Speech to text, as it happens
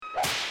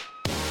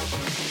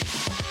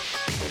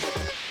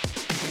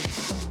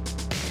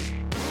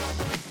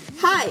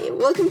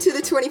welcome to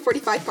the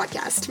 2045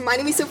 podcast. My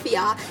name is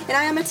Sophia, and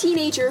I am a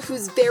teenager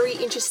who's very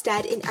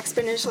interested in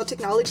exponential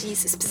technologies,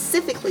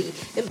 specifically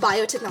in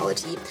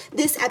biotechnology.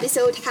 This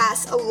episode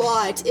has a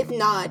lot, if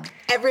not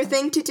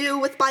everything, to do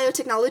with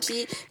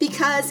biotechnology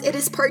because it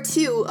is part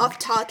 2 of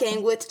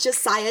talking with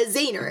Josiah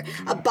Zayner,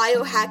 a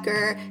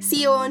biohacker,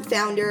 CEO and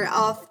founder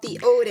of the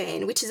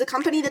Odin, which is a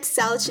company that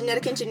sells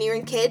genetic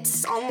engineering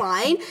kits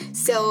online,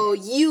 so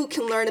you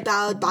can learn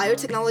about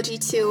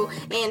biotechnology too,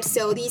 and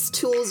so these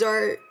tools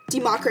are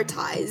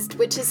democratized,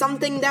 which is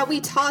something that we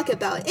talk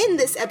about in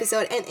this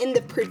episode and in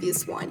the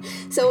previous one.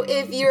 So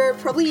if you're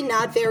probably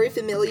not very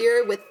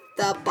familiar with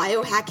the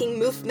biohacking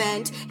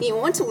movement and you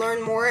want to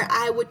learn more,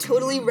 I would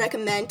totally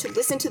recommend to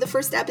listen to the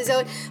first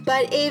episode.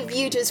 But if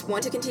you just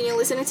want to continue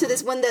listening to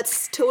this one,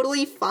 that's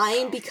totally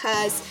fine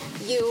because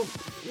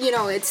you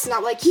know, it's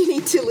not like you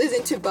need to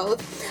listen to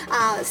both.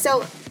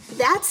 So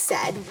that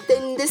said,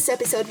 in this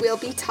episode, we'll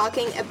be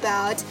talking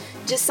about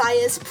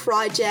Josiah's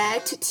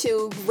project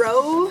to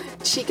grow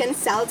chicken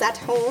cells at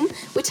home,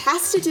 which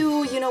has to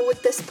do,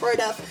 with this part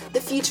of the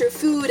future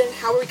food and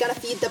how we're gonna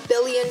feed the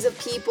billions of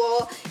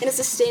people in a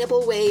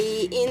sustainable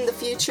way in the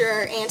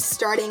future and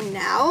starting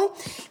now.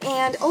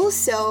 And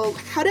also,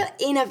 how to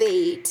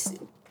innovate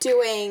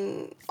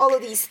doing all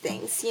of these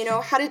things,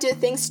 how to do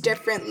things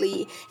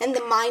differently and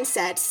the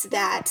mindsets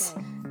that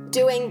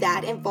doing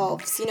that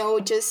involves,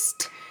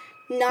 just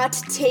not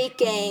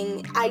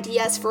taking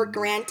ideas for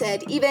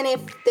granted, even if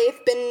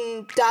they've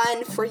been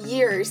done for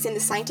years in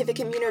the scientific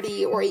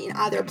community or in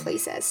other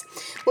places.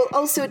 We'll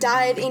also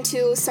dive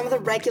into some of the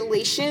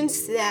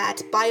regulations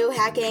that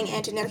biohacking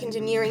and genetic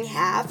engineering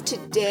have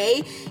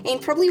today, and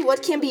probably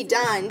what can be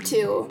done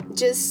to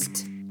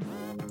just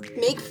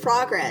make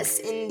progress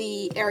in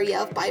the area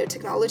of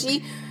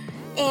biotechnology.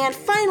 And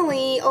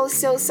finally,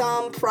 also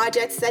some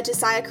projects that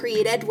Josiah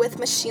created with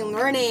machine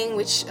learning,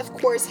 which of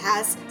course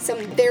has some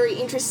very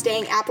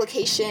interesting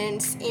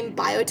applications in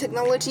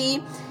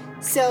biotechnology.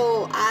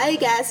 So I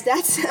guess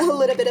that's a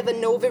little bit of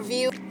an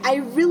overview. I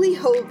really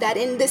hope that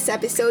in this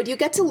episode you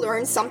get to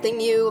learn something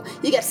new,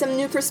 you get some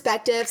new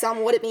perspectives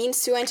on what it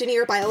means to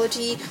engineer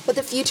biology, what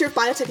the future of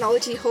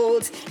biotechnology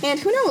holds, and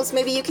who knows,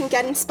 maybe you can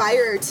get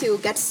inspired to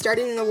get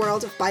started in the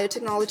world of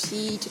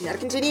biotechnology,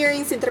 genetic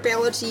engineering, synthetic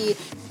biology,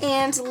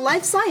 and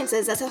life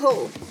sciences as a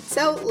whole.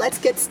 So let's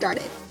get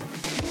started.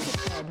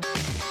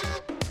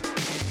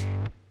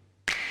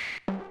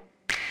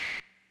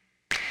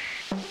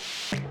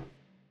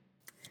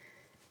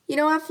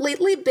 I've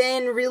lately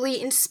been really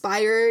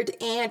inspired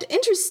and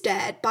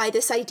interested by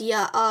this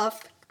idea of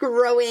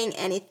growing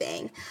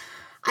anything.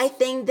 I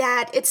think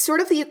that it's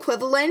sort of the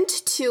equivalent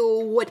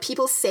to what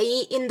people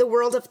say in the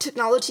world of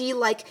technology,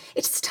 like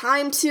it's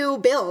time to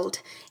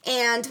build.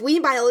 And we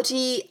in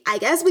biology, I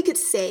guess we could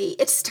say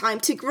it's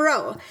time to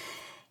grow.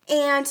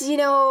 And,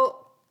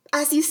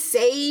 as you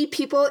say,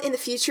 people in the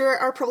future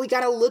are probably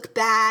gonna look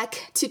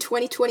back to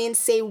 2020 and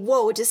say,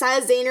 whoa,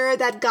 Josiah Zayner,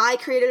 that guy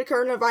created a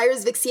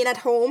coronavirus vaccine at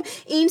home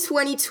in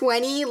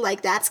 2020,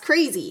 like that's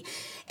crazy.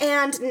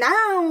 And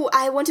now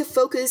I want to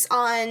focus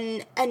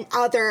on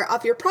another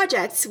of your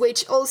projects,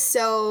 which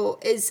also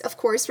is, of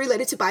course,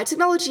 related to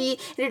biotechnology,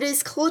 and it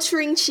is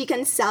culturing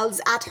chicken cells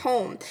at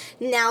home.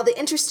 Now, the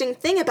interesting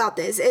thing about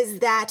this is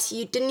that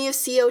you didn't use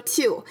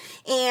CO2,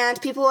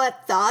 and people had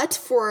thought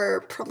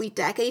for probably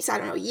decades,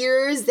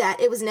 years,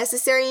 that it was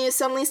necessary, and you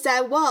suddenly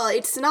said, well,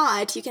 it's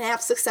not. You can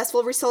have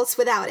successful results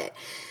without it.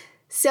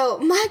 So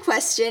my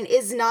question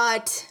is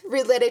not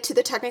related to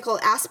the technical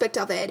aspect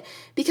of it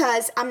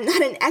because I'm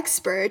not an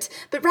expert,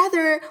 but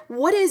rather,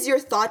 what is your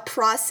thought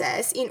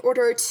process in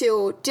order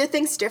to do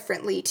things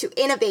differently, to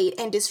innovate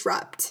and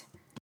disrupt?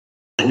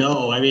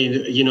 No,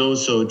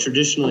 so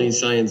traditionally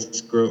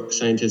scientists grow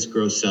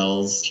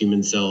cells,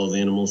 human cells,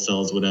 animal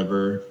cells,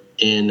 whatever,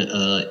 in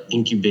an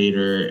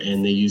incubator,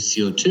 and they use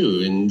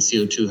CO2, and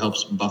CO2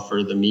 helps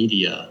buffer the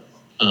media.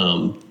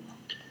 I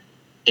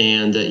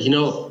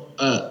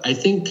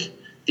think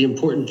the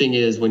important thing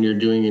is when you're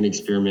doing an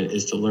experiment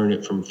is to learn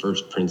it from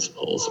first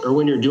principles, or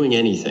when you're doing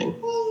anything.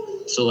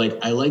 So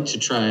I like to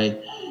try,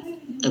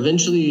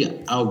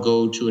 eventually I'll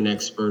go to an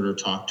expert or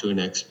talk to an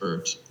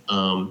expert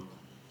and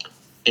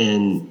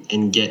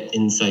get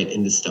insight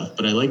into stuff.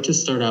 But I like to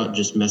start out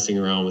just messing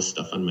around with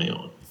stuff on my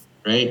own,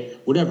 right?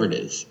 Whatever it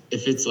is.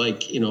 If it's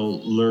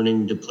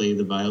learning to play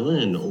the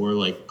violin or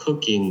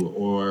cooking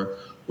or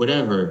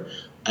whatever,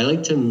 I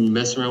like to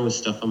mess around with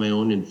stuff on my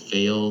own and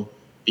fail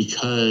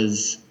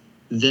because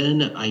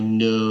then I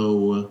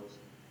know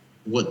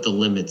what the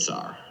limits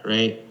are,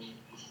 right?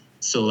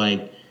 So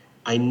I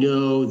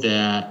know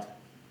that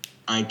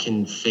I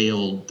can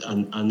fail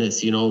on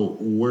this,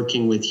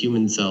 working with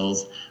human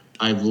cells.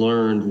 I've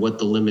learned what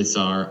the limits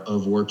are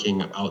of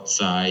working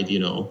outside,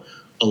 a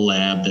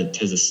lab that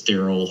has a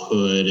sterile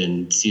hood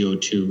and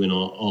CO2 and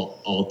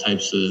all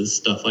types of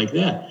stuff like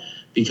that,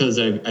 because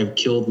I've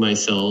killed my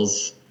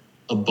cells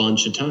a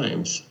bunch of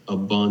times, a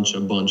bunch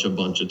of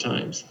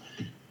times.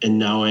 And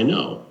now I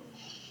know.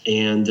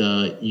 And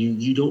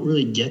you don't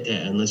really get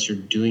that unless you're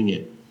doing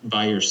it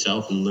by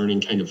yourself and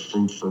learning kind of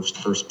from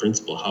first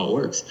principle how it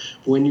works.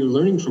 But when you're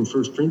learning from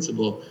first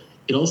principle,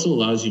 it also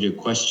allows you to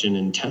question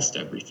and test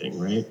everything,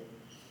 right?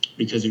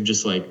 Because you're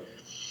just like,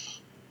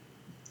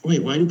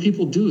 wait, why do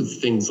people do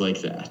things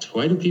like that?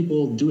 Why do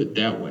people do it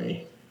that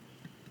way?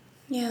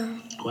 Yeah.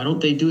 Why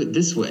don't they do it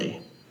this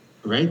way?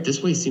 Right?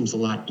 This way seems a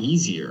lot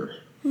easier.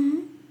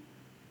 Mm-hmm.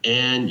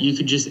 And you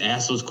could just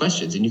ask those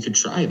questions and you could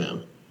try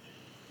them.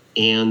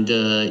 And,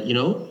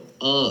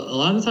 a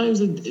lot of times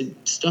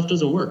stuff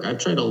doesn't work. I've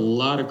tried a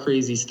lot of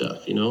crazy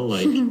stuff,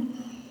 like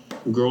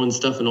growing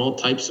stuff in all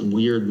types of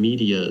weird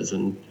medias.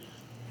 And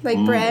like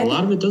bread. A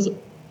lot of it doesn't.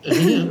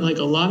 Yeah, like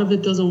a lot of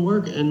it doesn't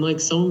work. And like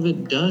some of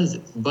it does.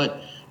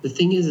 But the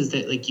thing is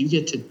that like you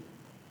get to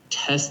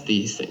test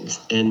these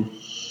things. And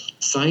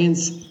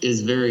science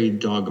is very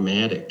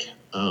dogmatic.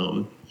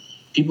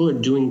 People are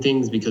doing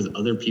things because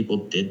other people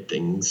did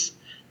things,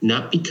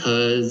 not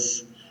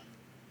because,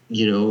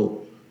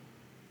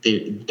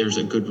 there's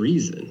a good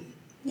reason.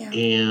 Yeah.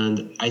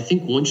 And I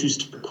think once you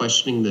start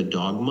questioning the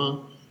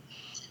dogma,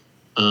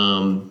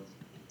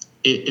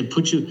 it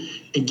puts you,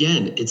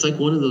 again, it's like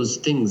one of those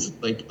things,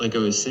 like I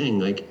was saying,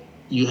 like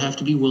you have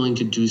to be willing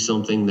to do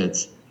something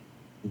that's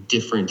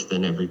different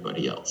than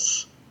everybody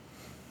else.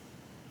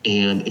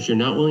 And if you're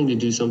not willing to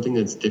do something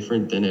that's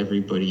different than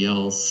everybody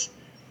else,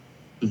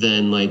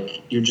 then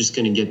like you're just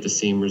going to get the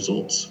same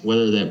results,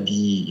 whether that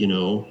be,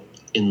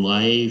 in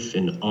life,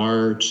 in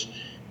art,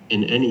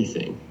 in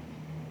anything.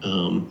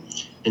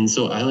 And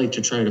so I like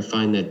to try to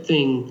find that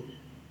thing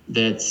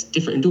that's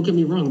different. And don't get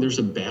me wrong, there's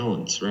a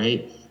balance,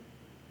 right?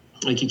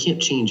 Like you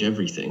can't change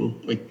everything.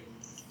 Like,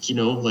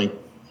 like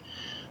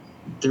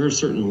there are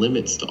certain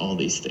limits to all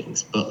these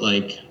things, but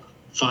like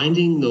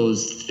finding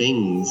those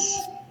things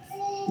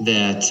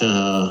that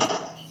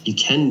you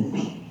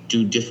can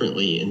do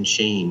differently and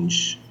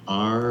change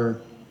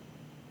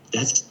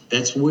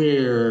that's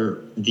where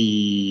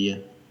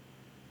the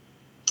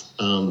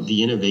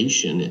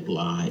innovation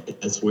lies.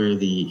 That's where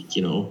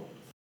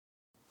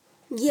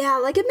Yeah,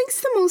 like it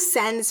makes the most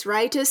sense,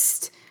 right?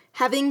 Just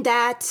having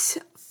that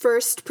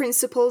first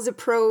principles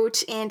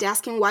approach and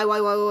asking why,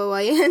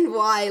 and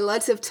why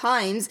lots of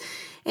times,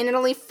 and not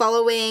only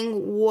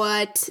following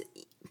what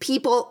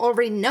people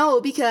already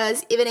know,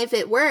 because even if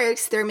it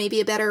works, there may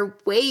be a better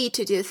way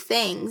to do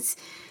things.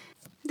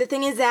 The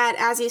thing is that,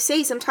 as you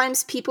say,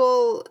 sometimes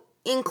people,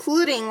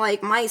 including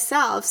like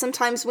myself,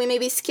 sometimes we may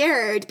be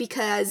scared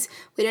because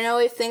we don't know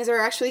if things are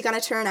actually going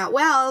to turn out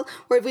well,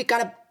 or if we're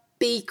going to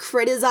be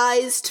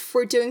criticized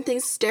for doing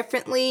things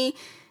differently.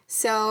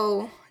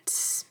 So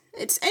it's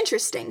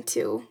interesting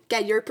to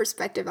get your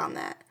perspective on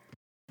that.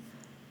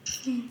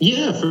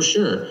 Yeah, for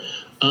sure.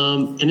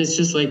 And it's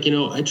just like,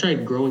 I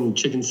tried growing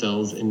chicken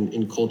cells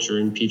in culture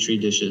in Petri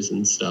dishes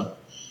and stuff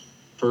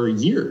for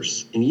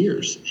years and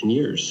years and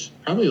years,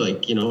 probably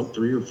like,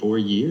 3 or 4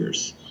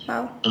 years.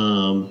 Wow.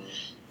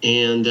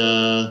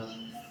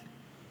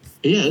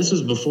 This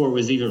was before it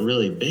was even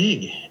really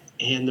big.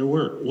 And there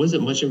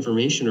wasn't much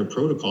information or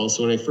protocol.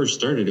 So when I first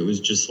started, it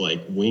was just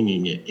like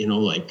winging it,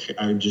 like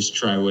I would just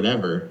try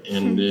whatever,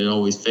 and it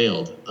always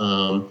failed.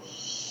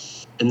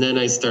 And then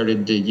I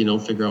started to,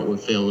 figure out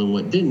what failed and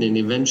what didn't. And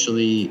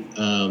eventually,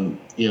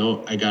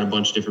 I got a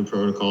bunch of different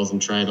protocols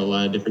and tried a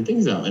lot of different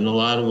things out. And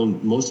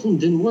most of them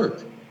didn't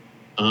work.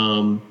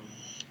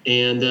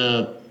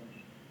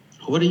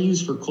 What I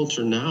use for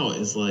culture now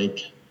is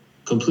like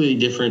completely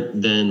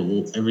different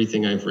than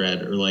everything I've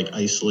read, or like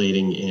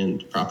isolating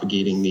and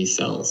propagating these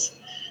cells.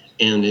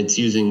 And it's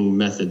using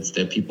methods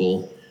that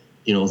people,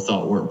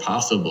 thought weren't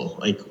possible,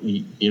 like,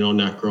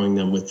 not growing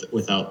them with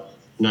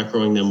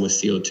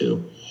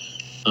CO2.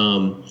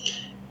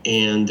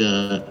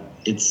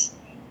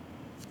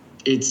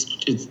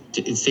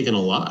 It's taken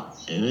a lot,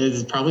 and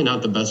it's probably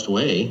not the best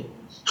way.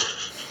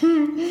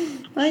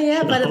 Well,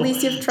 yeah, but at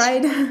least you've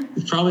tried.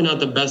 It's probably not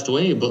the best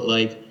way, but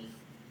like,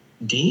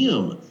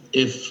 damn,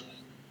 if,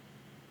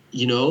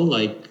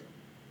 like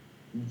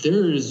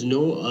there is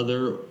no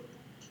other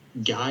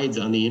guides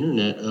on the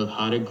internet of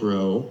how to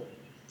grow,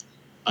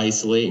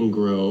 isolate and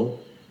grow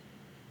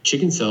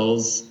chicken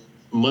cells,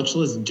 much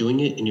less doing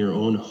it in your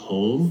own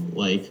home.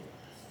 Like,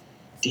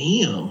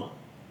 damn.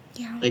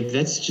 Yeah. Like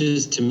that's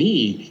just, to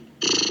me,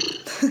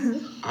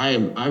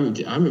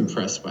 I'm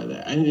impressed by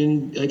that.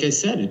 And like I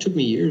said, it took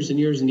me years and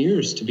years and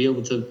years to be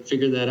able to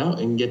figure that out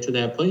and get to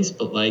that place.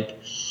 But like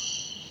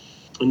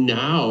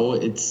now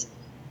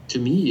to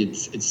me,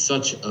 it's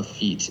such a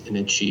feat, an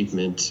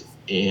achievement.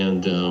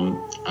 And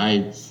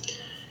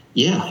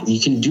you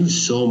can do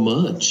so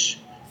much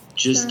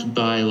just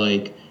by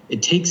like,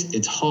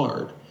 it's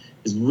hard.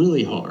 It's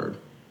really hard.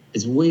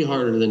 It's way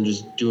harder than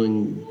just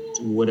doing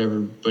what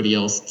everybody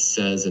else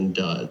says and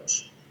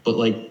does. But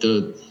like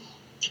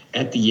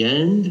at the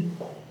end,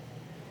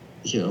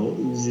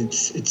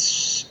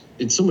 it's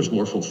so much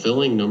more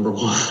fulfilling, number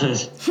one,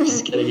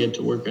 just getting it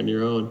to work on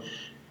your own.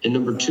 And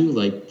number two,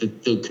 like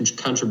the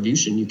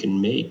contribution you can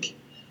make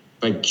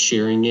by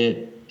sharing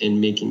it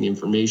and making the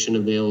information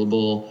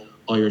available,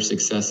 all your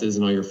successes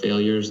and all your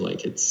failures,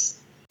 like it's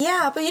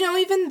Yeah, but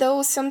even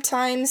though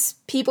sometimes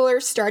people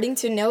are starting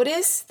to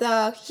notice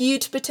the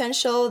huge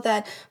potential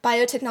that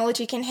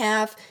biotechnology can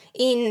have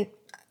in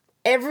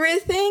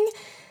everything,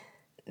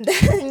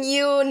 then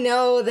you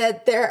know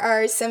that there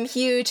are some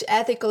huge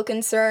ethical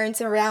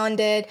concerns around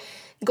it,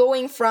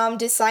 going from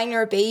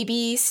designer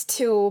babies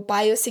to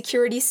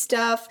biosecurity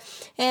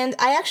stuff. And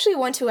I actually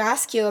want to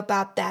ask you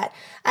about that.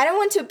 I don't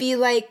want to be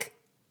like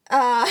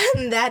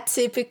that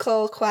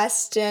typical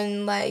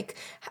question like,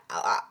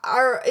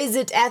 is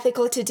it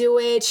ethical to do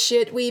it?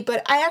 Should we?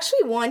 But I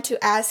actually want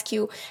to ask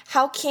you,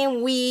 how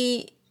can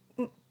we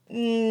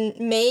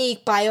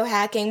make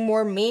biohacking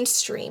more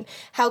mainstream?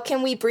 How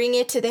can we bring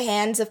it to the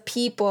hands of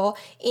people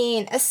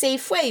in a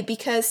safe way?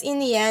 Because in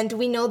the end,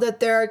 we know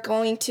that there are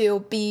going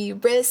to be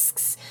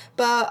risks,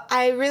 but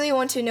I really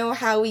want to know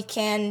how we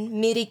can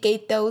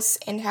mitigate those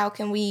and how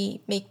can we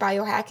make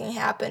biohacking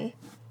happen.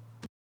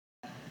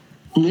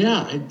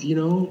 Yeah, how do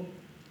you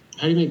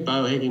make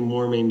biohacking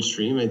more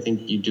mainstream? I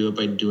think you do it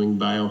by doing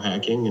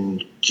biohacking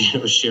and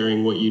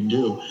sharing what you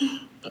do.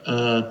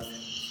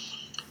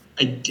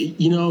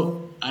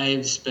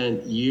 I've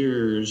spent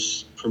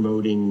years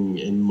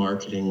promoting and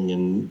marketing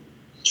and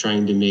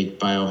trying to make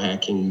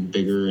biohacking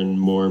bigger and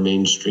more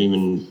mainstream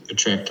and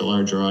attract a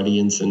larger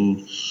audience.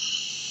 And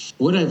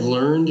what I've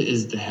learned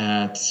is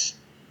that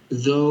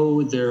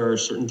though there are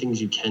certain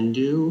things you can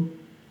do,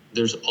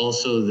 there's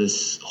also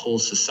this whole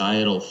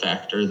societal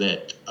factor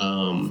that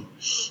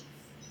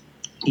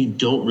you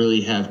don't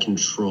really have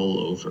control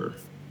over,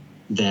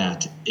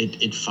 that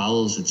it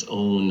follows its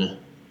own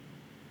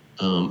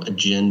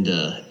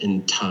agenda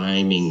and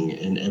timing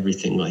and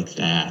everything like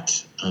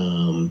that.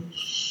 And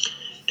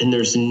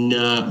there's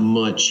not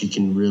much you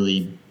can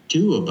really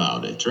do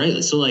about it,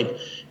 right? So like,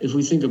 if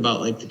we think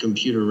about like the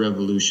computer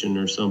revolution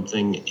or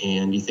something,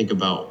 and you think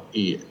about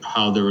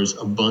how there was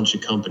a bunch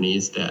of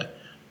companies that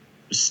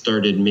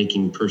started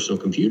making personal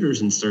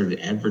computers and started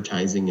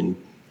advertising and,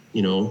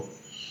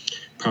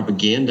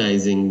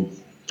 propagandizing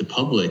the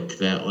public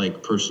that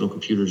like personal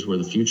computers were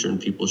the future and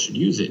people should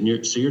use it. And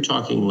you're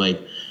talking like,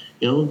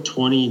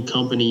 20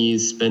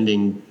 companies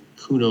spending,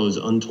 who knows,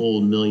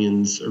 untold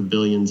millions or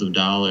billions of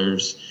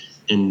dollars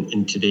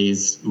in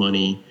today's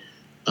money,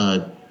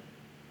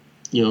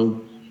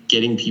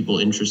 getting people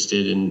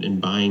interested in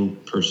buying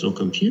personal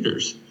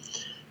computers.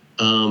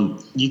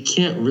 You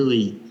can't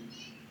really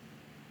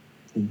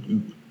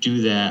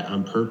do that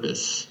on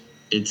purpose.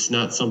 It's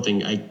not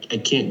something I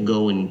can't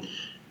go and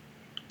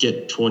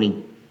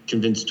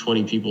convince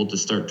 20 people to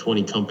start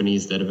 20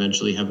 companies that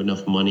eventually have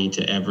enough money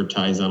to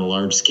advertise on a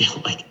large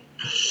scale. Like,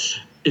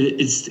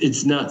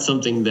 it's not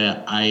something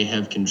that I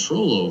have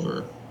control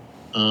over.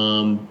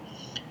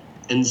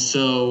 And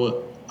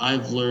so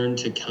I've learned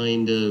to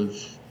kind of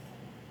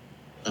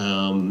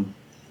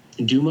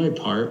do my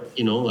part,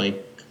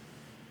 like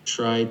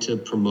try to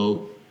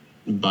promote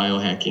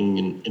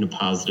biohacking in a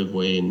positive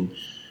way and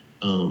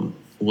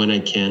when I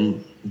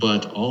can,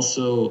 but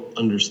also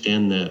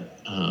understand that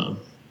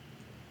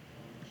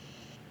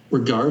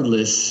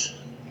regardless,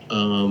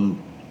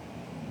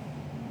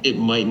 it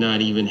might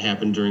not even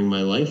happen during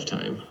my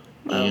lifetime.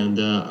 Wow. And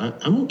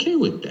I'm okay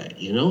with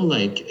that,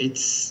 like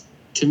it's,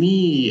 to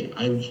me,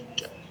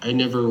 I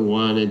never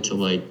wanted to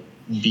like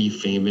be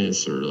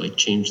famous or like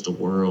change the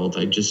world.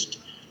 I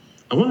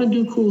want to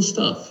do cool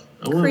stuff.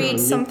 I want to create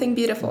something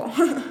beautiful.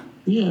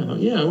 Yeah,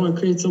 I want to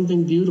create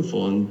something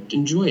beautiful and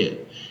enjoy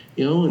it,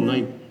 and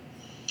like,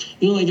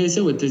 like I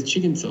said with the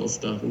chicken cell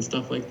stuff and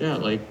stuff like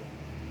that, like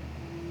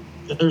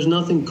there's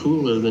nothing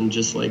cooler than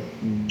just like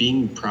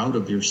being proud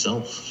of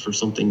yourself for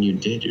something you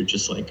did. You're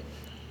just like,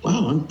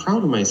 wow, I'm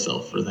proud of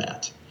myself for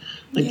that.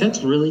 Like,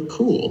 that's really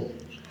cool.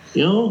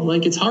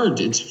 Like it's hard.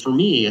 For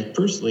me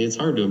personally, it's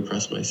hard to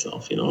impress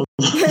myself, Well,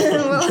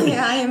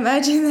 I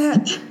imagine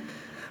that.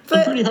 But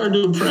I'm pretty hard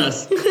to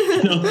impress,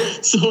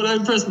 So when I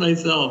impress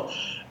myself,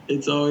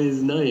 it's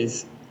always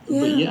nice. Yeah.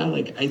 But yeah,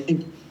 like I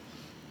think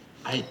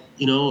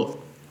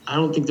I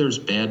don't think there's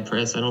bad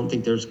press. I don't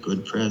think there's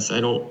good press.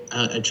 I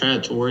try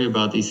not to worry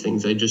about these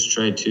things. I just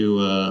try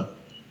to,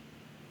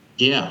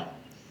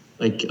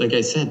 like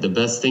I said, the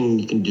best thing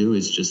you can do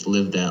is just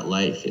live that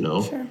life,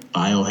 Sure.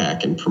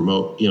 Biohack and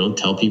promote,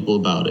 tell people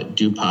about it,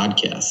 do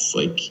podcasts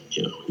like,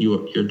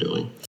 you're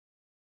doing.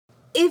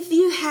 If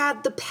you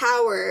had the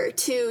power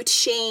to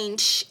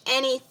change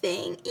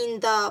anything in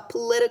the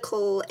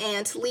political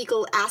and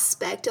legal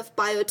aspect of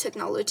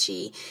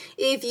biotechnology,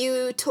 if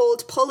you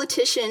told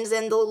politicians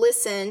and they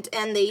listened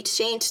and they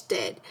changed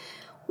it,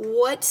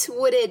 what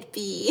would it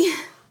be?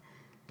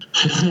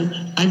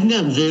 I'm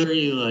not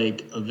very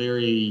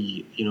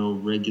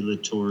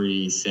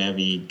regulatory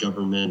savvy,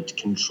 government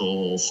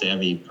control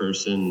savvy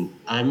person.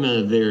 I'm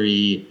a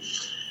very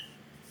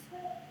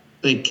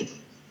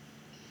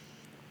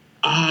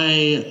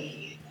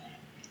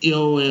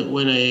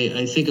when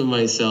I think of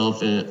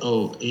myself and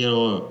I'll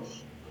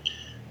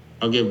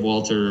give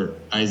Walter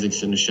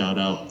Isaacson a shout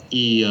out.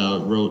 He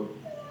wrote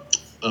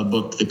a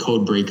book, The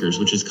Code Breakers,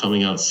 which is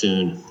coming out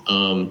soon.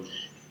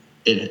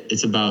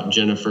 It's about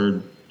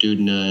Jennifer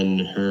Doudna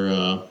and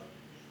her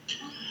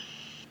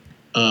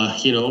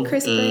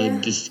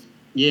CRISPR,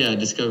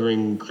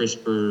 discovering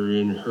CRISPR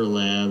in her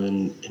lab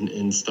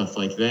and stuff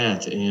like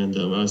that. And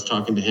I was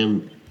talking to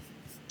him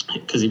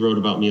because he wrote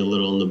about me a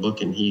little in the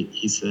book, and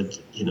he said,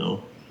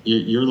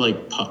 you're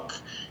like Puck.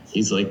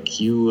 He's like,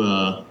 you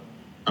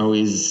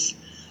always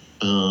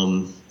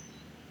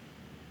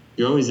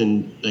you're always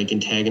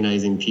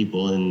antagonizing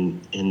people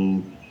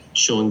and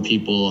showing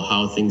people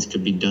how things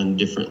could be done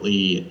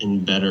differently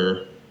and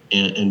better,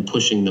 and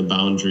pushing the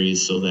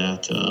boundaries so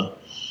that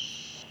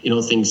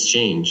things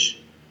change.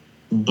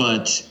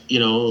 But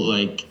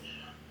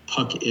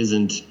Puck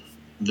isn't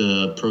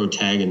the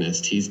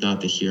protagonist. He's not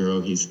the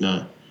hero. He's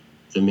not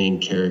the main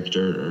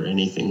character or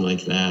anything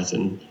like that.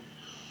 And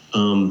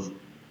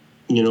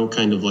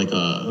kind of like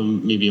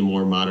maybe a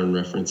more modern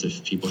reference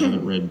if people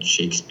haven't read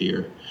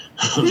Shakespeare,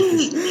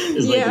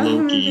 is like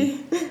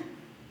Loki.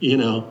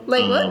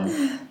 Like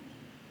what?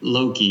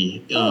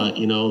 Loki.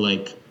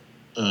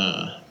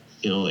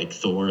 Like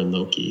Thor and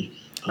Loki.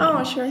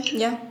 Sure,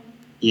 yeah.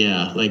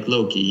 Yeah, like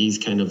Loki. He's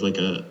kind of like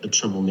a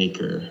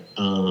troublemaker.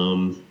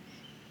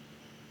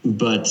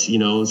 But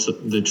so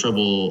the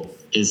trouble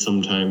is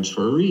sometimes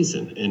for a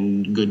reason,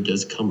 and good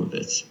does come of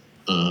it.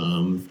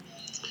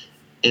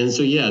 And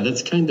so, yeah,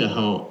 that's kind of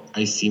how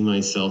I see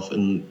myself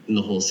in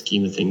the whole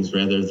scheme of things,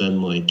 rather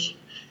than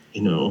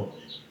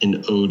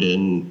an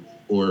Odin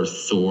or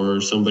Thor,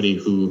 or somebody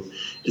who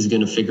is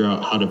going to figure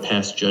out how to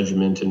pass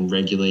judgment and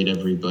regulate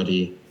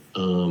everybody.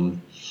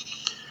 I'm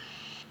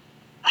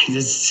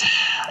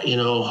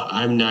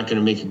not going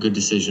to make a good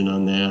decision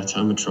on that.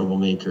 I'm a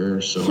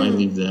troublemaker, so I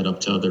leave that up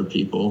to other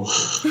people.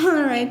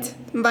 All right.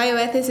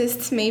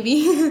 Bioethicists,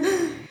 maybe.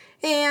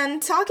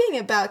 And talking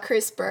about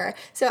CRISPR,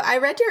 so I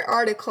read your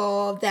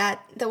article,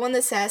 the one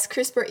that says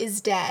CRISPR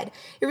is dead.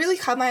 It really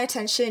caught my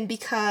attention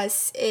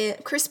because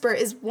CRISPR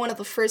is one of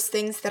the first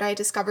things that I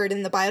discovered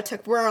in the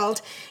biotech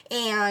world,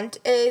 and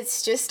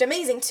it's just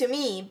amazing to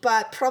me,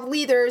 but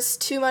probably there's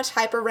too much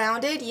hype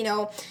around it,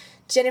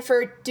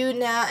 Jennifer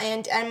Doudna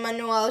and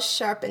Emmanuelle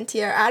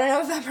Charpentier. I don't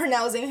know if I'm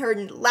pronouncing her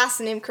last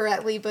name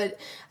correctly, but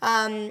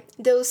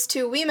those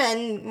two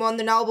women won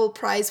the Nobel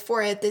Prize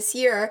for it this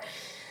year.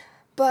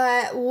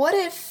 But what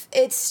if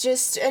it's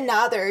just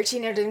another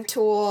gene editing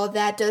tool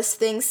that does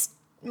things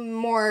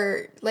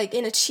more like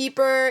in a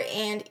cheaper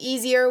and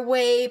easier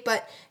way?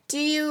 But do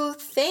you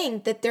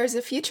think that there's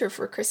a future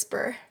for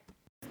CRISPR?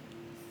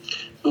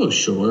 Oh,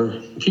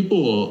 sure.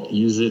 People will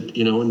use it,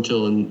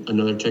 until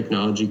another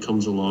technology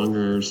comes along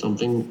or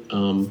something.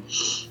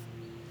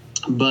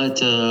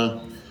 But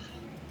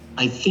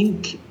I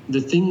think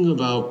the thing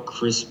about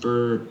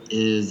CRISPR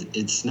is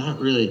it's not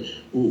really,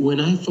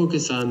 when I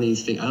focus on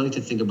these things, I like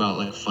to think about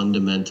like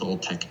fundamental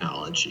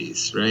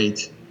technologies,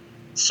 right?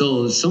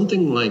 So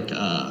something like,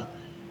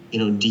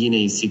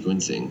 DNA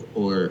sequencing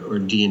or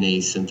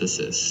DNA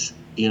synthesis,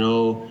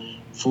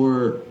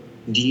 for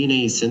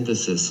DNA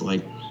synthesis,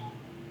 like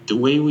the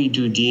way we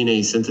do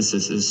DNA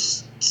synthesis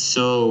is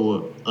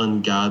so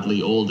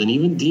ungodly old. And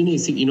even DNA,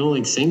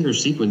 like Sanger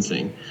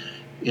sequencing,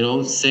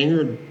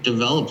 Sanger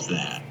developed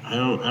that. I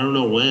don't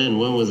know when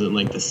was it,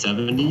 like the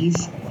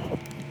 70s?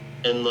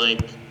 And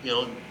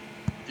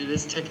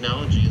this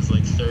technology is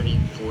like 30,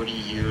 40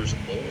 years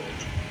old.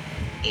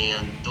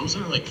 And those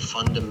are like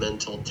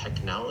fundamental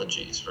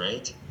technologies,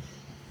 right?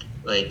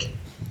 Like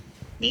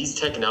these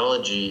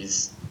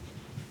technologies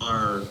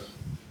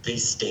they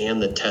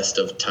stand the test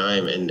of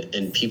time,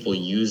 and people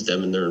use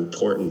them, and they're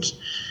important.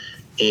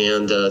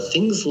 And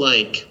things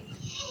like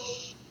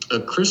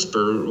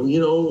CRISPR,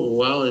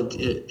 while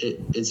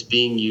it's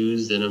being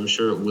used, and I'm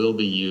sure it will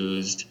be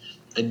used,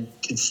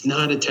 it's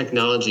not a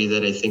technology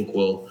that I think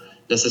will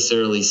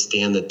necessarily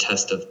stand the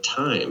test of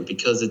time,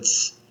 because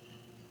it's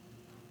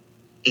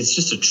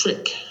just a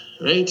trick,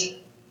 right?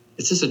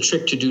 It's just a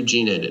trick to do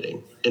gene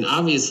editing. And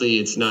obviously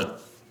it's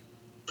not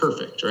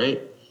perfect,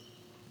 right?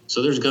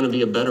 So there's going to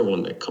be a better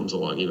one that comes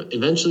along.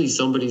 Eventually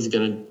somebody's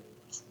going to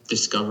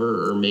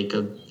discover or make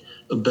a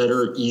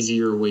better,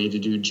 easier way to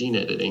do gene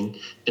editing,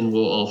 and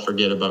we'll all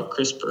forget about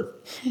CRISPR.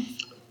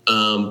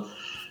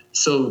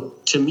 So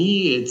to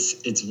me,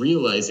 it's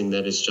realizing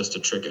that it's just a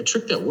trick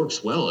that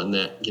works well and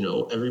that,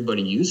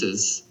 everybody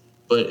uses,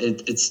 but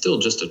it's still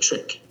just a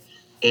trick.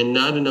 And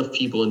not enough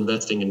people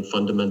investing in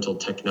fundamental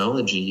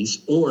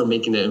technologies or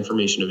making that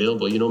information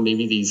available.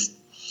 Maybe these,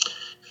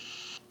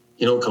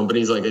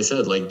 companies, like I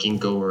said, like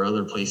Ginkgo or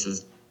other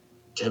places,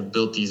 have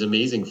built these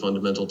amazing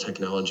fundamental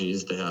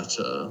technologies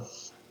that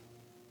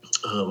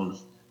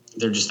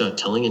they're just not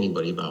telling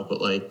anybody about. But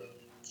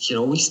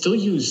we still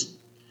use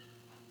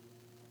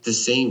the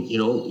same,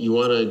 you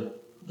want to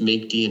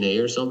make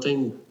DNA or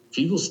something,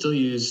 people still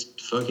use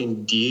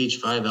fucking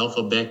DH5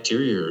 alpha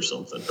bacteria or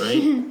something,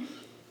 right?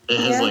 That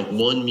has like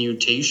one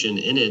mutation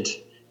in it,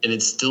 and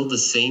it's still the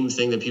same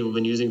thing that people have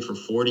been using for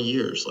 40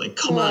 years. Like,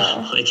 come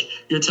on. Like,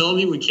 you're telling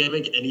me we can't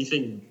make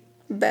anything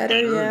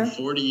better in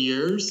 40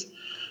 years?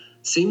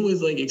 Same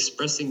with like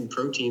expressing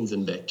proteins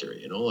in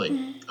bacteria,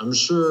 I'm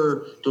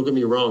sure, don't get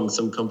me wrong,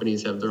 some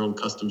companies have their own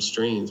custom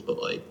strains, but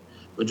like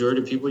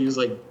majority of people use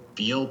like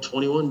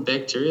BL21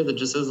 bacteria that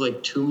just has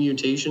like 2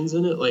 mutations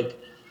in it. Like,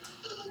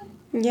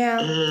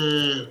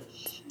 and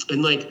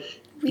like,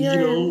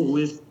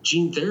 with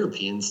gene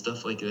therapy and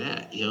stuff like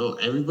that,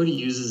 everybody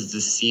uses the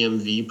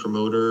CMV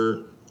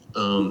promoter,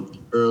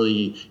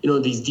 early,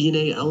 these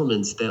DNA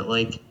elements that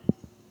like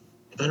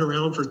have been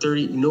around for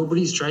 30,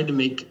 nobody's tried to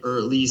make, or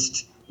at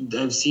least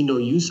I've seen no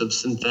use of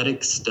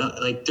synthetic stuff.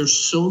 Like there's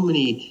so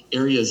many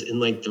areas in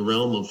like the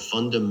realm of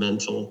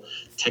fundamental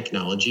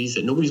technologies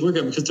that nobody's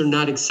working on because they're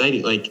not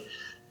exciting. Like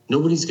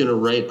nobody's going to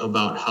write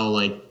about how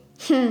like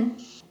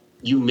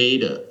you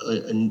made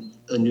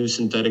a new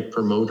synthetic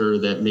promoter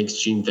that makes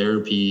gene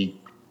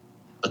therapy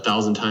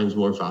 1,000 times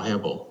more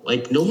viable.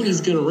 Like nobody's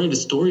going to write a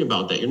story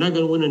about that. You're not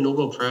going to win a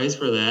Nobel Prize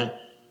for that,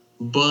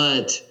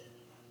 but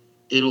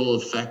it'll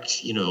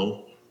affect,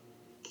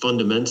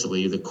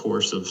 fundamentally the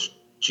course of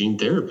gene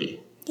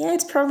therapy. Yeah,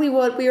 it's probably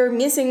what we are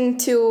missing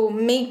to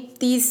make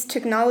these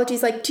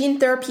technologies like gene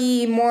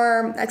therapy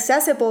more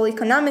accessible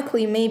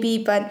economically, maybe,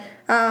 but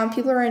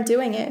people aren't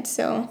doing it.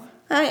 So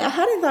I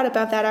hadn't thought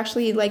about that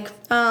actually, like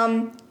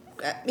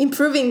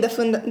improving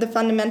the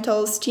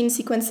fundamentals, gene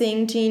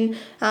sequencing, gene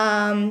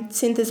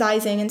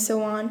synthesizing, and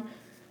so on.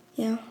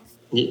 Yeah.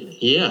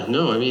 Yeah.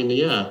 No, I mean,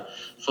 yeah,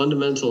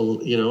 fundamental.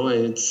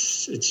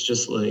 It's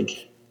just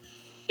like.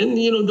 And,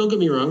 don't get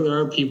me wrong, there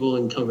are people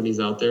and companies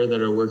out there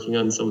that are working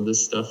on some of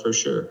this stuff for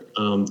sure.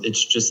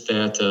 It's just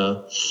that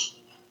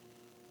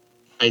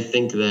I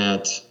think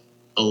that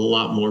a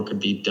lot more could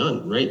be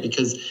done, right?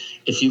 Because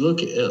if you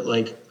look at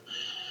like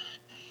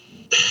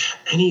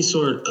any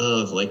sort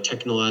of like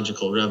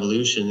technological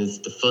revolution, it's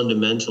the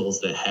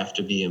fundamentals that have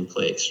to be in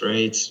place,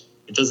 right?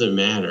 It doesn't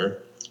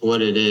matter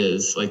what it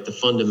is, like the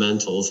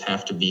fundamentals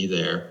have to be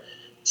there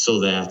so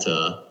that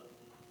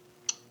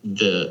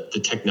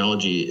the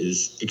technology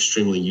is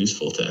extremely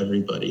useful to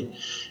everybody.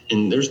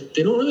 And you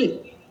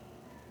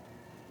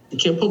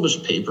can't publish a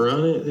paper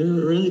on it. It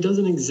really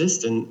doesn't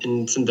exist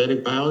in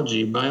synthetic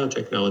biology,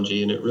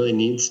 biotechnology, and it really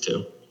needs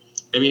to.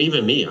 I mean,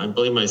 even me, I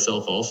blame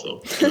myself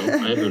also.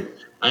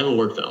 I haven't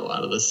worked on a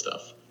lot of this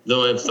stuff,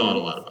 though I've thought a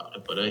lot about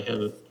it, but I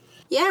haven't.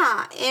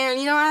 Yeah,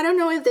 and I don't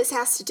know if this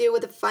has to do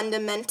with the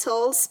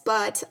fundamentals,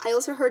 but I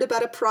also heard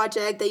about a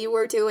project that you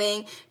were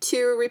doing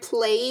to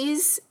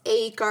replace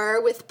agar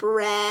with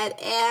bread,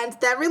 and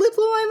that really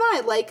blew my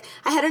mind. Like,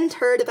 I hadn't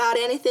heard about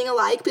anything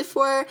alike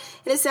before,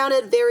 and it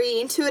sounded very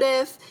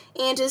intuitive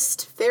and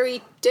just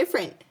very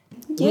different.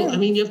 Yeah. Well, I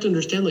mean, you have to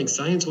understand, like,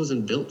 science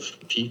wasn't built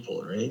for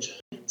people, right?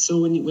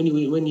 So when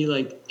you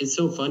like, it's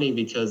so funny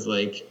because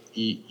like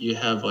you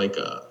have like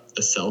a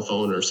cell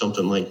phone or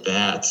something like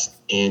that,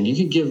 and you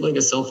could give like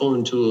a cell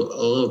phone to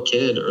a little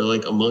kid or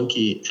like a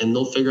monkey, and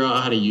they'll figure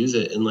out how to use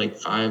it in like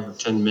 5 or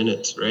 10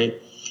 minutes,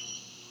 right?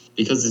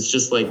 Because it's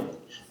just like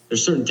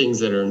there's certain things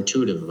that are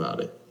intuitive about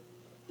it.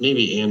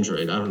 Maybe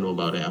Android. I don't know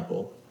about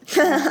Apple.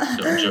 No,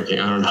 I'm joking.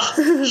 I don't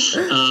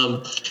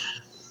know.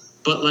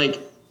 But like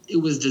it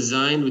was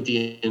designed with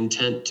the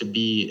intent to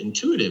be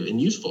intuitive and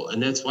useful,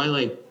 and that's why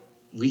like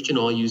we can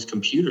all use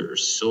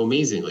computers so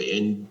amazingly.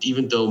 And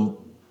even though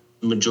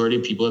the majority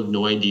of people have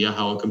no idea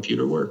how a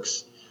computer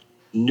works,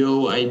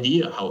 no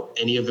idea how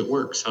any of it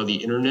works, how the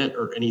internet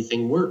or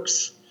anything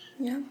works.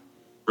 Yeah.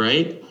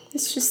 Right?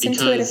 It's just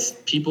because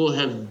intuitive. People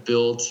have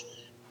built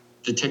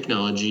the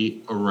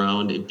technology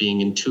around it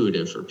being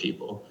intuitive for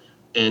people.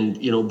 And,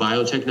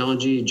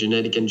 biotechnology,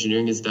 genetic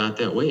engineering is not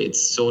that way.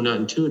 It's so not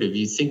intuitive.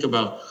 You think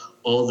about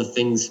all the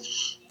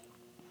things,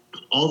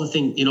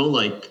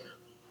 like,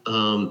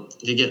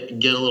 to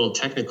get a little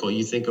technical,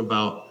 you think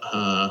about,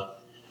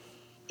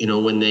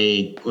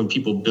 when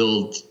people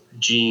build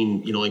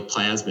gene, like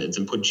plasmids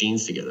and put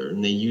genes together,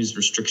 and they use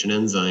restriction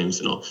enzymes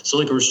and all. So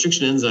like a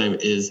restriction enzyme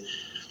is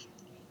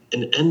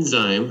an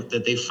enzyme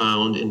that they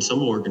found in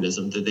some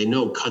organism that they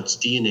know cuts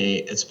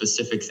DNA at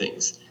specific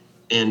things.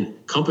 And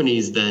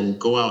companies then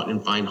go out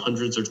and find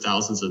hundreds or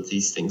thousands of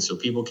these things so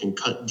people can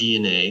cut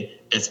DNA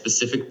at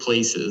specific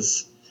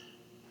places,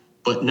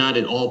 but not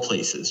at all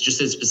places,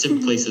 just at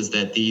specific places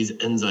that these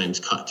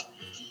enzymes cut.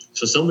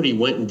 So somebody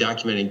went and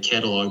documented and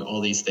cataloged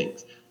all these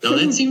things. Now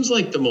that seems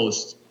like the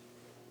most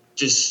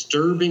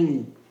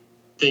disturbing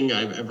thing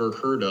I've ever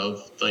heard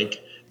of.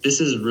 Like, this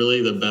is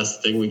really the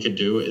best thing we could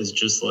do is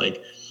just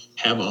like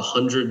have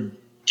 100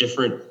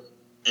 different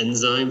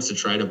enzymes to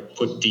try to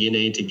put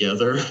DNA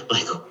together.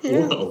 Like,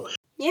 whoa.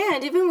 Yeah,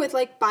 and even with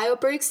like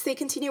BioBricks, they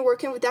continue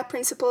working with that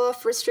principle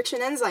of restriction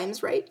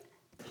enzymes, right?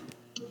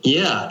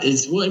 Yeah,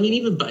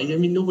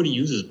 nobody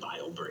uses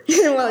BioBricks.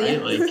 Well, right? yeah.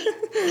 Like,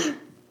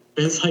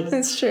 it's like,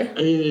 that's true.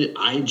 I mean,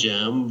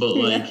 iGEM, but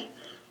like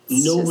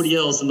nobody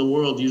else in the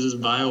world uses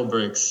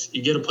BioBricks.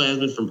 You get a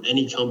plasmid from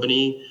any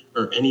company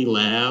or any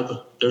lab.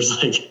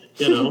 There's like,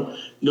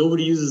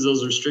 nobody uses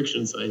those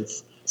restriction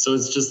sites. So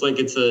it's just like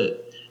it's a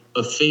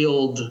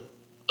failed.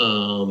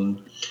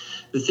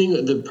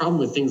 The problem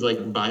with things like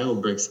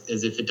BioBricks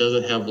is if it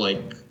doesn't have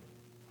like,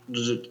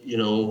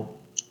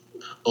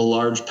 a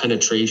large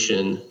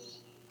penetration,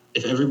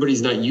 if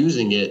everybody's not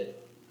using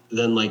it,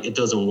 then like it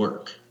doesn't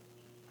work.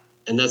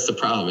 And that's the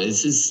problem.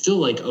 It's still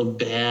like a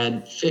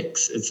bad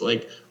fix. It's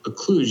like a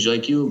kludge.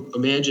 Like you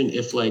imagine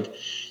if like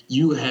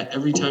you had,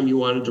 every time you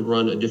wanted to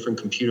run a different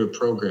computer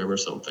program or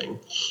something,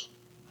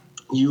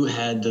 you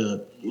had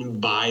to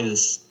buy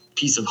this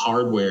piece of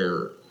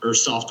hardware or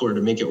software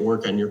to make it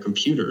work on your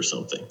computer or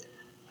something,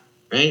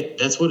 right?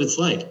 That's what it's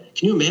like.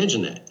 Can you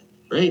imagine that,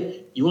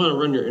 right? You want to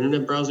run your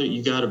internet browser,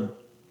 you got to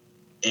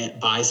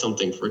buy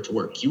something for it to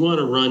work. You want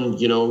to run,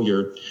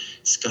 your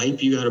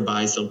Skype, you got to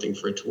buy something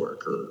for it to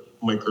work, or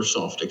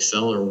Microsoft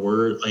Excel or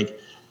Word. Like,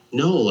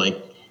 no,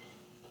 like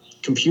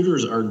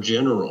computers are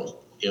general,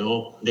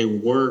 they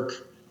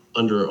work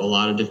under a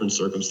lot of different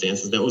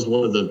circumstances. That was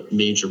one of the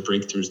major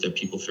breakthroughs that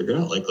people figured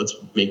out. Like, let's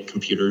make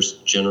computers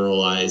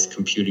generalized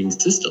computing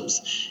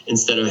systems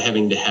instead of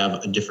having to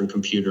have a different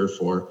computer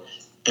for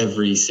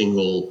every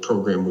single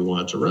program we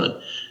want to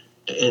run.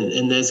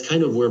 And that's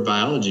kind of where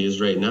biology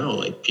is right now.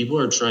 Like, people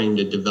are trying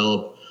to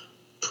develop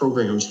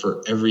programs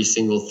for every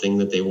single thing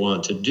that they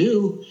want to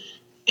do.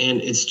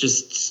 And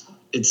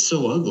it's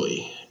so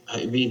ugly.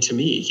 I mean, to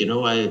me,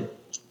 I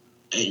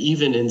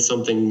even in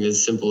something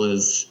as simple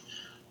as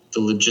the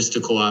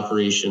logistical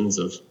operations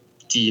of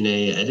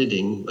DNA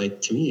editing,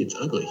 like, to me, it's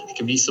ugly. It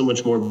can be so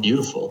much more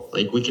beautiful.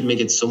 Like, we can make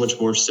it so much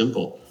more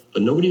simple,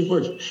 but nobody's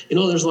working.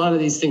 There's a lot of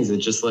these things that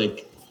just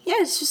like, yeah,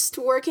 it's just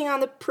working on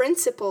the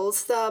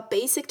principles, the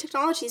basic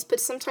technologies, but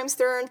sometimes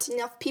there aren't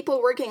enough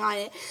people working on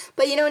it.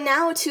 But,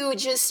 now to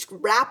just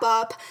wrap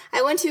up,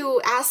 I want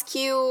to ask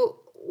you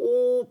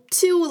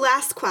two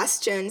last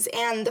questions.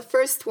 And the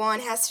first one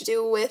has to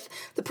do with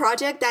the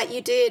project that you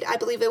did, I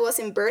believe it was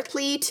in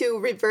Berkeley, to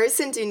reverse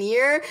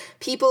engineer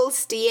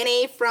people's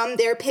DNA from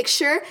their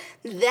picture.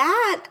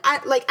 That,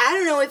 I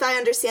don't know if I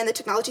understand the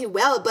technology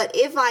well, but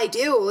if I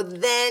do,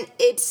 then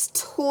it's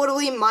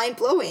totally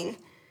mind-blowing.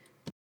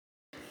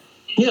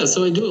 Yeah,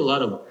 so I do a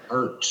lot of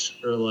art,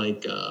 or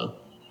like,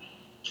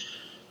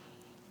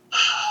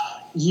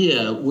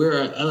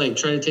 where I like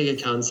try to take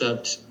a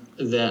concept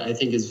that I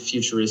think is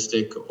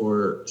futuristic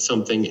or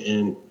something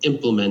and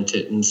implement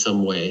it in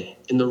some way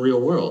in the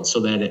real world so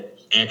that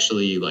it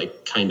actually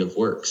like kind of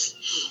works.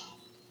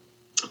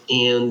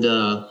 And,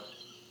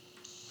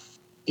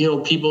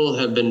 people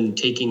have been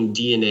taking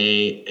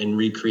DNA and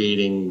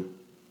recreating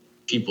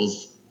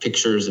people's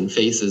pictures and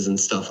faces and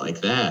stuff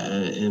like that.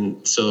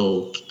 And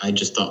so I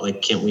just thought,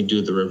 like, can't we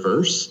do the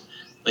reverse?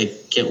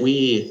 Like, can't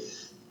we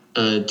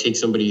take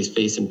somebody's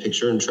face and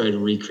picture and try to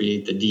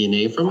recreate the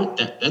DNA from it?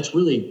 That's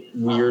really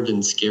weird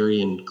and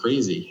scary and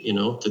crazy,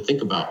 to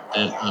think about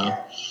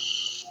that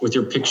with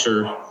your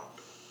picture.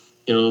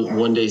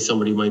 One day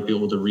somebody might be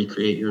able to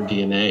recreate your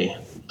DNA.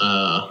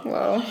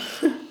 Wow.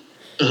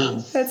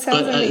 That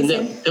sounds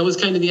amazing. That was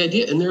kind of the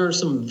idea. And there are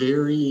some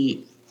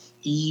very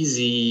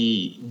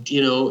easy,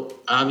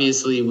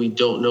 obviously we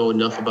don't know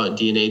enough about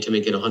DNA to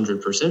make it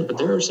 100%, but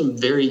there are some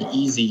very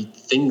easy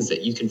things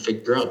that you can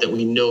figure out that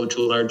we know to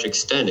a large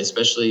extent,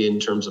 especially in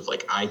terms of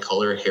like eye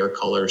color, hair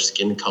color,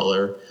 skin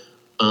color.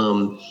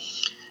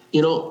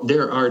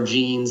 There are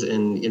genes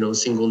and,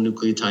 single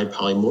nucleotide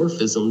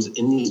polymorphisms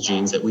in these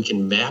genes that we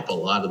can map a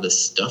lot of this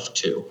stuff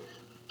to.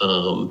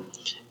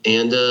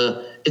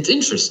 It's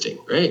interesting,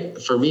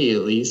 right? For me,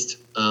 at least,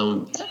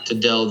 to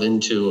delve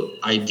into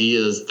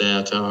ideas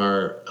that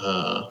are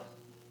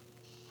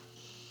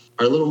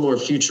a little more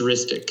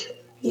futuristic.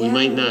 Yeah. We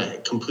might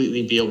not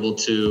completely be able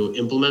to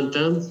implement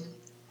them,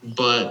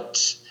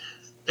 but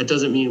that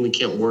doesn't mean we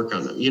can't work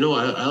on them.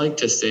 I like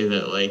to say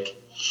that, like,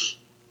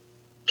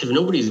 if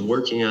nobody's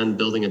working on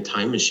building a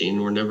time machine,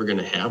 we're never going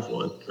to have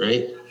one,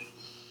 right?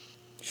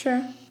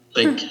 Sure.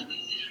 Like,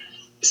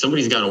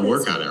 somebody's got to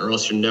work on it, or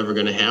else you're never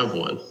going to have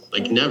one.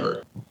 Like,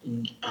 never.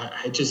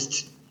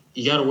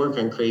 You got to work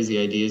on crazy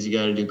ideas. You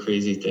got to do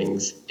crazy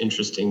things,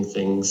 interesting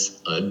things,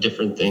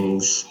 different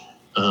things.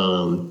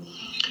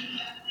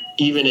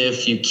 Even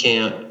if you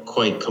can't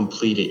quite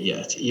complete it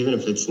yet, even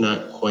if it's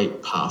not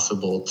quite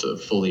possible to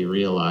fully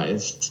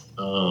realize,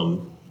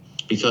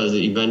 because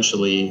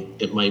eventually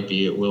it might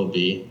be, it will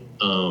be.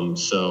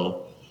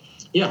 So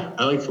yeah,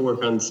 I like to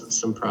work on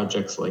some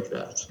projects like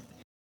that.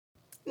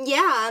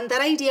 Yeah, and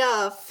that idea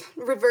of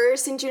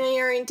reverse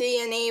engineering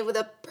DNA with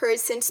a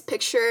person's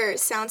picture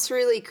sounds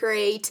really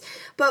great.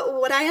 But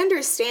what I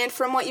understand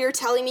from what you're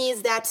telling me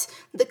is that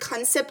the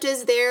concept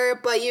is there,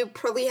 but you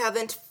probably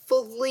haven't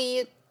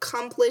fully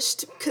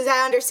accomplished, because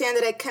I understand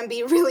that it can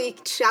be really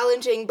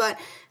challenging, but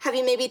have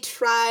you maybe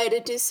tried to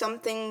do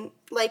something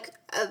like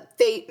a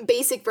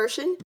basic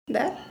version?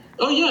 That?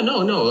 Oh yeah,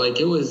 no, like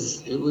it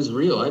was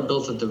real. I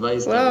built a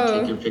device that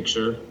would take your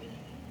picture.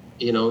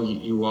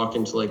 You walk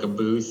into like a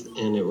booth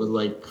and it would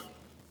like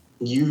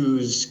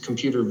use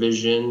computer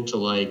vision to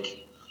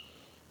like,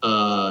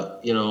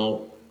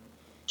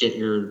 get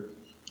your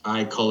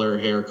eye color,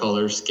 hair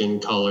color,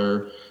 skin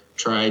color,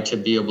 try to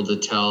be able to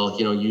tell,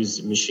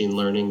 use machine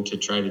learning to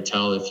try to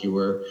tell if you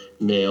were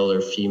male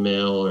or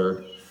female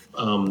or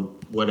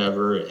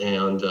whatever.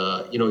 And,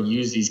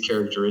 use these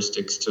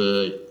characteristics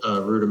to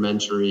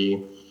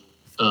rudimentary,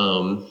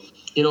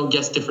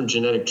 guess different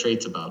genetic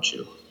traits about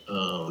you.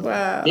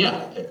 Wow.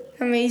 Yeah.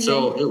 Amazing.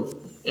 So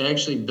it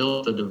actually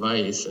built the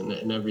device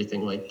and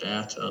everything like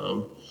that.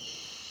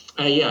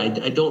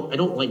 I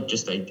don't like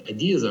just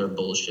ideas are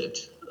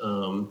bullshit.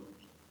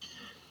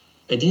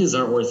 Ideas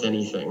aren't worth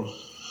anything.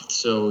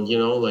 So,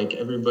 like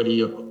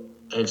everybody,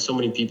 I have so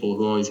many people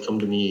who always come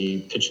to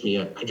me, pitch me,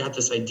 I got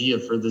this idea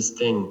for this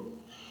thing.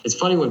 It's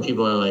funny when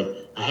people are like,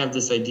 I have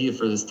this idea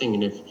for this thing.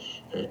 And if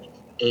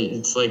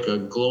it's like a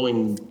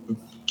glowing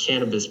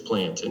cannabis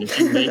plant, and if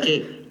you make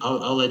it,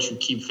 I'll let you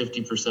keep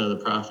 50% of the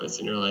profits.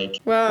 And you're like,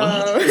 Whoa.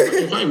 what?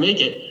 If I make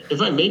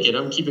it,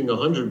 I'm keeping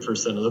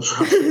 100% of the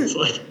profits.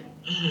 Like,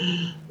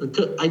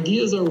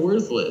 ideas are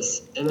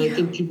worthless. And I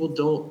think people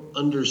don't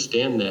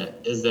understand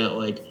that, is that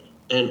like,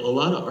 and a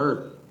lot of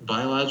art,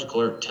 biological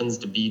art tends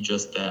to be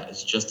just that.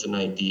 It's just an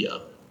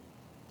idea.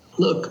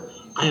 Look,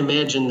 I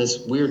imagine this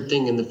weird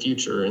thing in the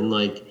future, and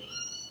like,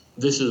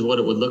 this is what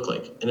it would look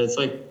like. And it's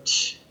like,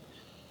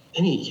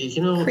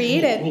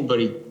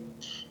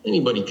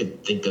 anybody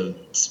could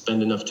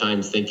spend enough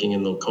time thinking,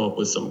 and they'll come up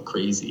with some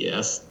crazy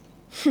ass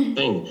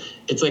thing.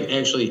 It's like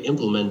actually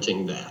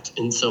implementing that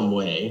in some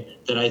way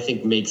that I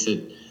think makes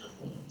it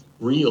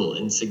real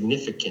and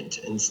significant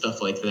and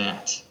stuff like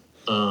that.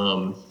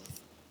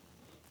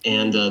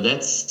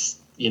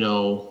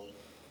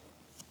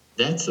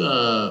 That's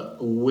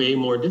way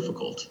more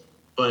difficult,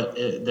 but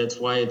that's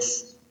why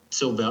it's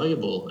so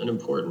valuable and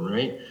important,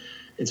 right?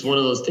 It's one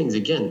of those things,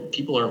 again,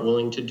 people aren't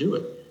willing to do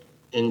it.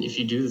 And if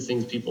you do the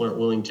things people aren't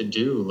willing to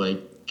do,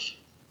 like,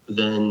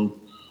 then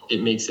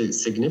it makes it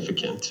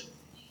significant.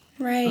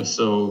 Right.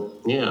 So,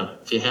 yeah,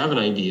 if you have an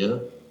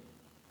idea,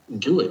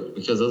 do it,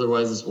 because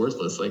otherwise it's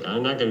worthless. Like,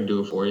 I'm not going to do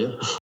it for you.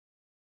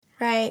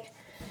 Right.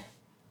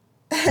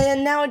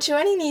 And now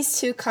joining these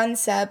two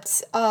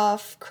concepts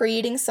of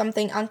creating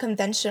something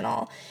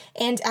unconventional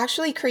and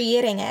actually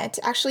creating it,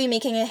 actually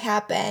making it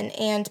happen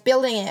and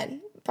building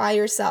it by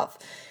yourself.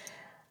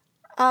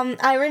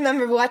 I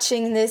remember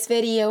watching this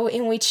video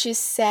in which you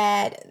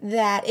said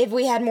that if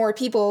we had more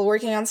people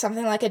working on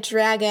something like a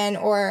dragon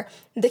or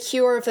the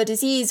cure of a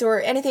disease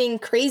or anything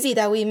crazy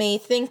that we may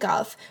think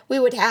of, we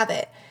would have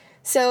it.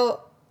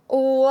 So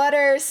what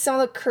are some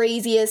of the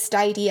craziest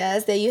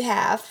ideas that you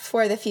have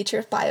for the future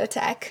of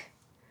biotech?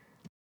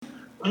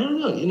 I don't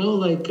know,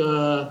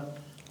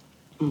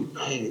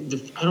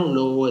 I don't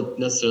know what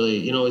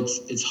necessarily,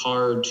 it's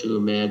hard to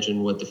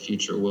imagine what the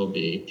future will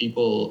be.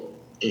 People,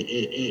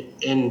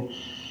 and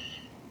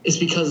it's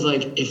because,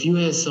 like, if you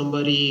ask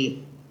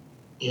somebody,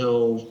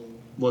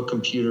 what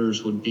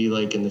computers would be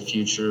like in the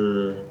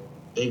future,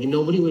 like,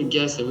 nobody would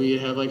guess that we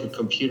would have like a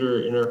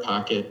computer in our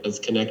pocket that's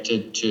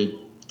connected to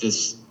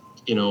this,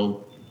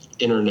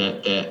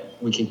 internet, that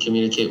we can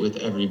communicate with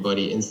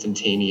everybody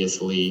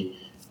instantaneously,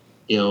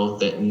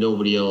 that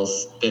nobody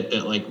else, that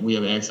like we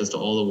have access to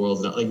all the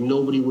world's not, like,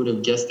 nobody would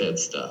have guessed that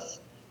stuff.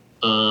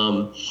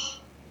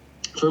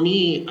 For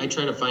me, I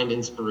try to find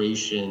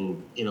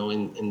inspiration,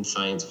 in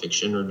science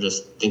fiction, or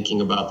just thinking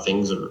about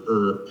things,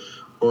 or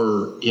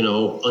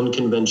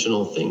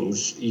unconventional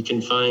things. You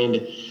can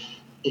find,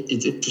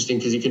 it's interesting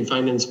because you can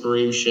find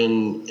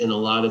inspiration in a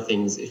lot of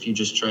things if you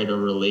just try to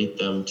relate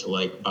them to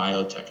like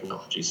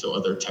biotechnology, so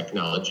other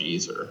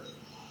technologies or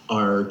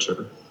art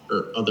or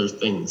other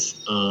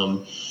things.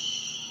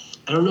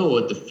 I don't know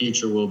what the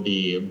future will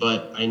be,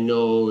 but I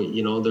know,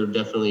 there'll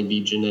definitely be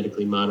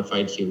genetically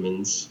modified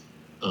humans.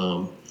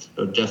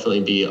 There'll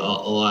definitely be a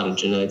lot of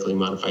genetically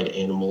modified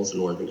animals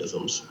and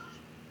organisms.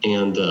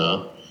 And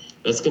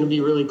that's going to be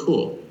really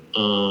cool.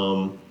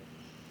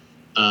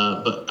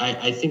 But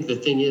I think the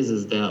thing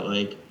is that,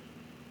 like,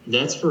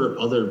 that's for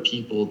other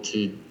people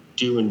to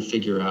do and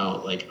figure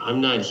out. Like,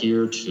 I'm not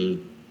here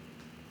to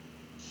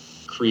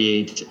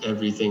create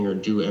everything or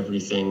do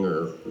everything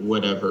or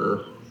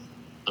whatever.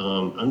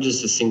 I'm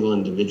just a single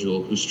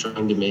individual who's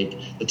trying to make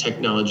the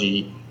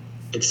technology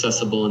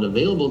accessible and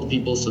available to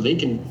people so they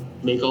can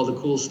make all the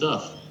cool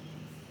stuff,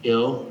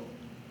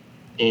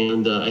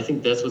 And I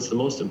think that's what's the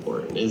most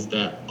important, is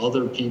that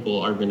other people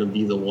are going to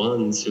be the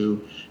ones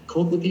who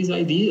come up with these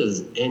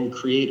ideas and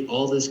create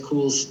all this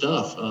cool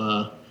stuff.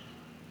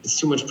 It's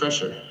too much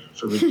pressure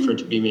for it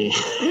to be me.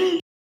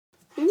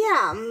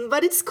 Yeah,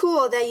 but it's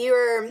cool that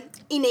you're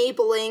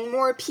enabling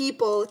more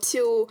people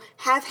to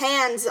have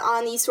hands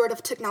on these sort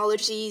of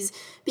technologies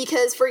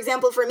because, for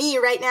example, for me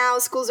right now,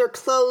 schools are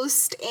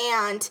closed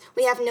and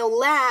we have no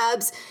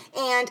labs,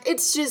 and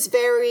it's just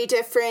very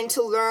different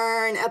to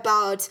learn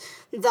about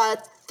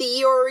the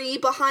theory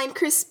behind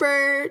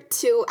CRISPR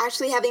to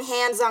actually having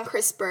hands on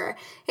CRISPR.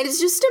 And it's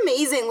just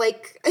amazing.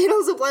 Like, it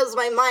also blows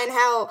my mind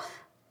how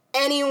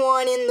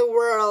anyone in the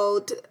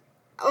world,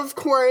 of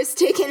course,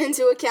 taking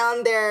into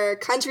account their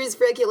country's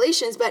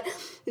regulations, but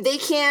they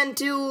can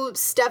do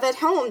stuff at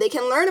home. They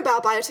can learn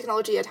about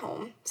biotechnology at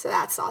home. So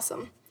that's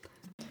awesome.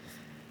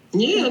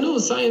 Yeah, no,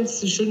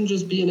 science shouldn't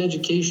just be an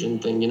education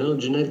thing,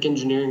 Genetic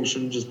engineering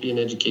shouldn't just be an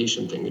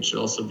education thing. It should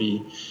also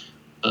be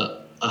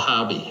a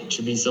hobby. It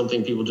should be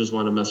something people just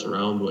want to mess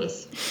around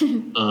with,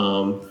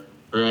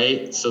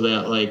 right? So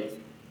that, like,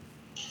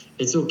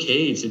 it's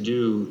okay to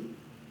do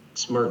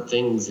smart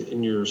things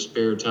in your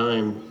spare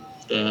time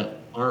that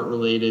aren't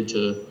related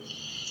to,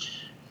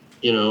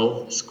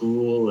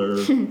 school or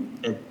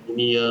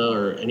academia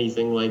or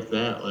anything like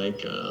that.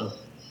 Like,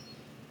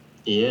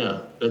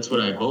 yeah, that's what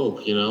I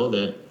hope,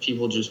 that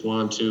people just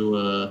want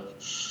to,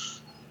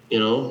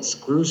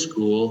 screw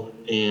school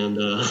and,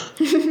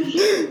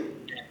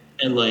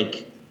 and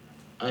like,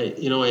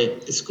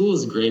 school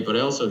is great, but I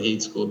also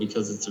hate school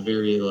because it's a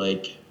very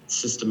like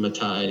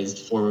systematized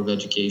form of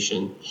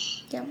education.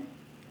 Yeah.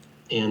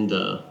 And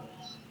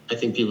I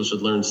think people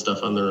should learn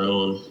stuff on their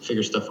own,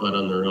 figure stuff out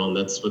on their own.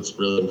 That's what's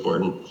really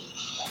important.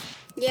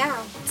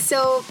 Yeah,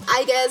 so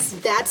I guess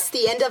that's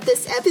the end of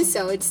this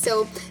episode.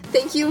 So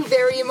thank you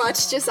very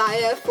much,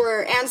 Josiah,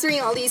 for answering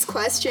all these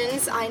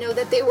questions. I know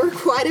that they were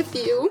quite a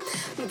few,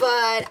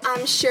 but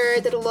I'm sure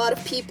that a lot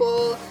of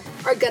people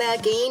are gonna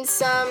gain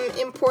some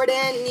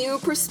important new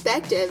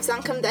perspectives,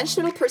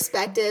 unconventional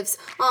perspectives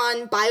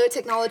on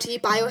biotechnology,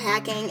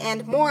 biohacking,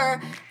 and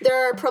more.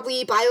 There are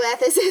probably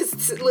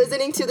bioethicists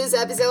listening to this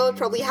episode,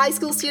 probably high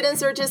school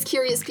students or just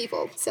curious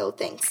people. So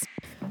thanks.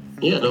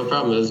 Yeah, no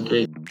problem. It was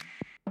great.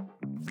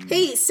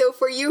 Hey, so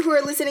for you who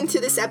are listening to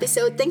this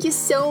episode, thank you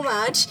so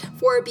much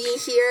for being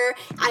here.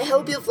 I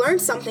hope you've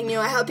learned something new.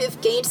 I hope you've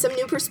gained some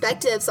new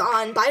perspectives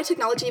on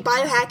biotechnology,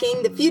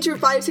 biohacking, the future of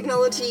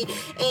biotechnology,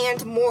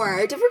 and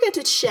more. Don't forget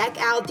to check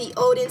out the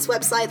Odin's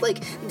website.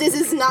 Like, this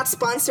is not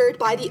sponsored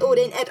by the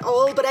Odin at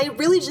all, but I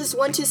really just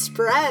want to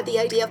spread the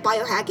idea of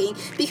biohacking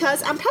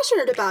because I'm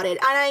passionate about it,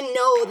 and I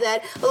know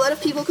that a lot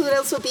of people could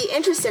also be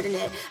interested in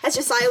it. As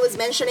Josiah was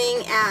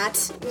mentioning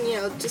at,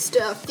 just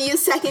a few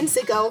seconds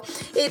ago,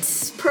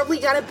 it's probably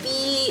gotta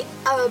be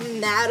a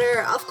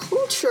matter of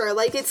culture.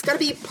 Like, it's gotta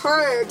be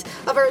part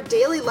of our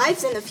daily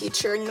lives in the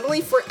future, not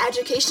only for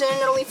education,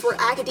 not only for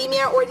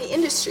academia or the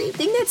industry. I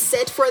think that's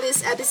it for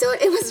this episode.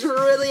 It was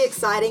really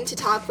exciting to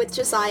talk with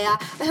Josiah.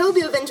 I hope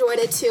you've enjoyed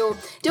it too.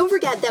 Don't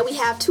forget that we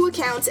have 2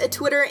 accounts, a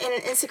Twitter and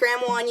an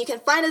Instagram one. You can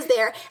find us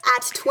there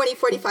at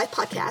 2045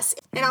 Podcast.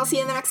 And I'll see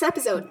you in the next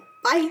episode.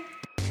 Bye!